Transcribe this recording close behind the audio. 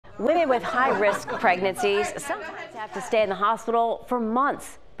Women with high-risk pregnancies sometimes have to stay in the hospital for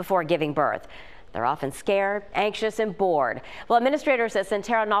months before giving birth. They're often scared, anxious, and bored. Well, administrators at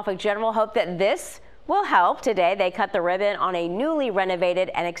Sentara Norfolk General hope that this will help. Today, they cut the ribbon on a newly renovated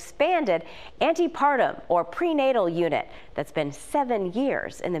and expanded antepartum or prenatal unit that's been 7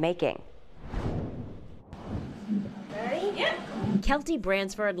 years in the making. Ready? Yep. Keltie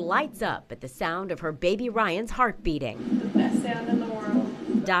Bransford lights up at the sound of her baby Ryan's heart beating. The best sound in the world.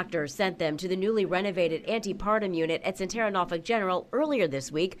 Doctors sent them to the newly renovated Antepartum Unit at Sentara Norfolk General earlier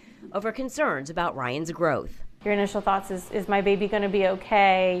this week over concerns about Ryan's growth. Your initial thoughts is my baby going to be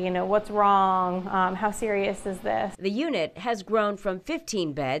okay? You know, what's wrong? How serious is this? The unit has grown from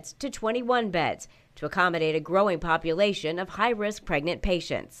 15 beds to 21 beds to accommodate a growing population of high-risk pregnant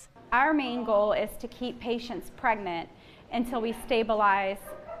patients. Our main goal is to keep patients pregnant until we stabilize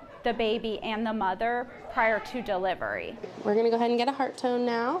the baby and the mother prior to delivery. We're going to go ahead and get a heart tone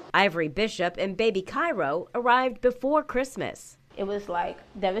now. Ivory Bishop and baby Cairo arrived before Christmas. It was like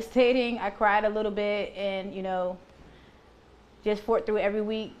devastating. I cried a little bit and, you know, just fought through every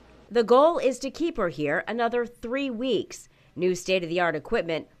week. The goal is to keep her here another 3 weeks. New state-of-the-art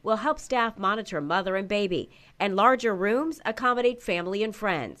equipment will help staff monitor mother and baby, and larger rooms accommodate family and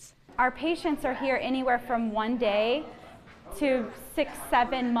friends. Our patients are here anywhere from 1 day to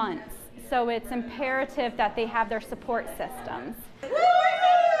 6-7 months, so it's imperative that they have their support systems.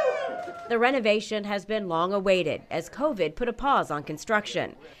 The renovation has been long awaited as COVID put a pause on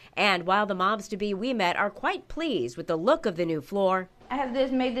construction. And while the moms-to-be we met are quite pleased with the look of the new floor, I have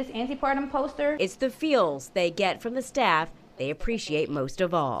made this antepartum poster. it's the feels they get from the staff they appreciate most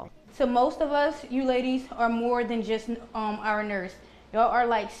of all. So most of us, you ladies, are more than just our nurse. Y'all are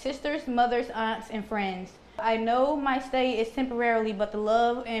like sisters, mothers, aunts, and friends. I know my stay is temporarily, but the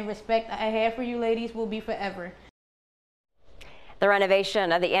love and respect I have for you ladies will be forever. The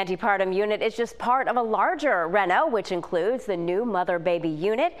renovation of the Antepartum Unit is just part of a larger reno, which includes the new mother-baby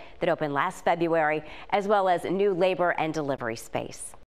unit that opened last February, as well as new labor and delivery space.